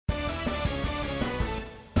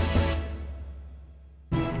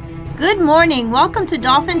Good morning. Welcome to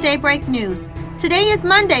Dolphin Daybreak News. Today is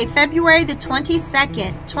Monday, February the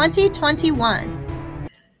 22nd, 2021.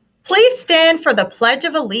 Please stand for the Pledge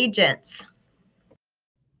of Allegiance.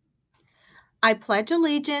 I pledge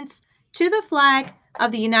allegiance to the flag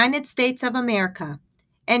of the United States of America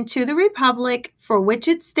and to the republic for which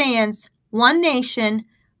it stands, one nation,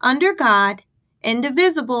 under God,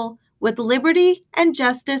 indivisible, with liberty and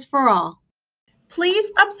justice for all.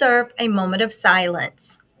 Please observe a moment of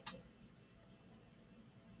silence.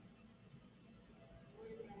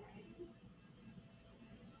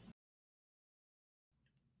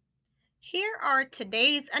 Here are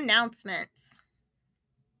today's announcements.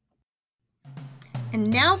 And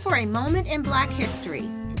now for a moment in Black history.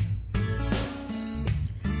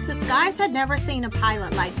 The skies had never seen a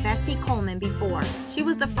pilot like Bessie Coleman before. She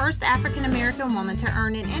was the first African-American woman to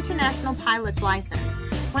earn an international pilot's license.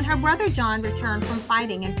 When her brother John returned from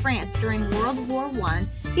fighting in France during World War I,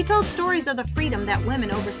 he told stories of the freedom that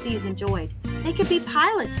women overseas enjoyed. They could be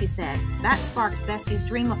pilots, he said. That sparked Bessie's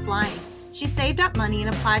dream of flying. She saved up money and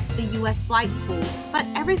applied to the U.S. flight schools, but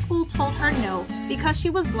every school told her no because she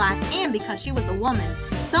was Black and because she was a woman.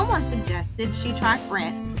 Someone suggested she try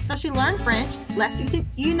France, so she learned French, left the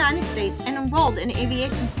United States, and enrolled in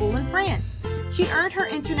aviation school in France. She earned her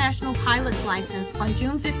international pilot's license on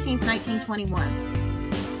June 15, 1921.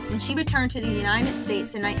 When she returned to the United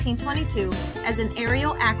States in 1922 as an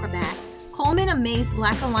aerial acrobat, Coleman amazed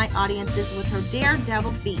black and white audiences with her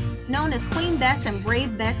daredevil feats. Known as Queen Bess and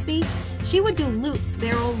Brave Betsy, she would do loops,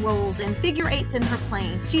 barrel rolls, and figure eights in her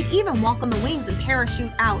plane. She'd even walk on the wings and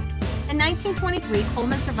parachute out. In 1923,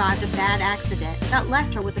 Coleman survived a bad accident that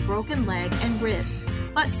left her with a broken leg and ribs.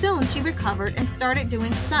 But soon she recovered and started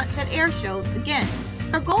doing stunts at air shows again.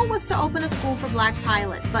 Her goal was to open a school for Black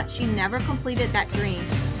pilots, but she never completed that dream.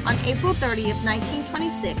 On April 30th,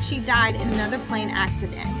 1926, she died in another plane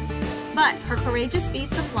accident. But her courageous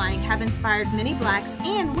feats of flying have inspired many Blacks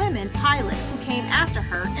and women pilots who came after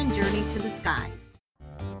her and journeyed to the sky.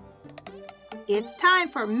 It's time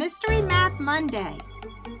for Mystery Math Monday.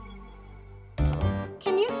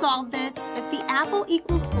 Can you solve this? If the apple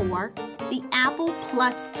equals 4, the apple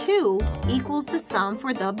plus 2 equals the sum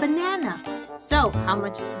for the banana. So how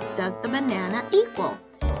much does the banana equal?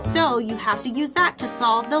 So you have to use that to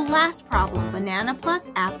solve the last problem. Banana plus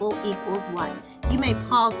apple equals what? You may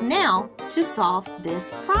pause now to solve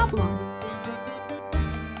this problem.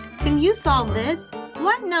 Can you solve this?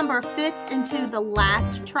 What number fits into the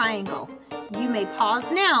last triangle? You may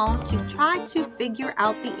pause now to try to figure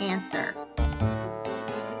out the answer.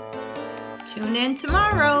 Tune in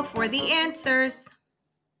tomorrow for the answers.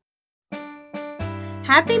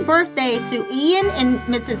 Happy birthday to Ian in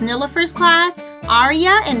Mrs. Nilifer's class,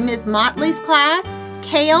 Arya in Ms. Motley's class,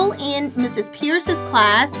 Kale in Mrs. Pierce's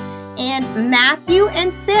class, and Matthew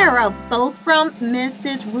and Sarah, both from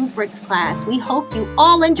Mrs. Rubrick's class. We hope you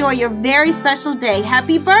all enjoy your very special day.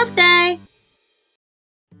 Happy birthday!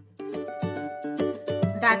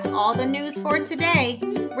 That's all the news for today.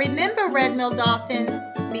 Remember, Red Mill Dolphins,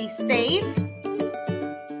 be safe,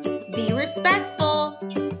 be respectful,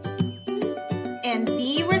 and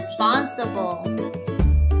be responsible.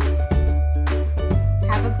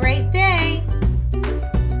 Have a great day.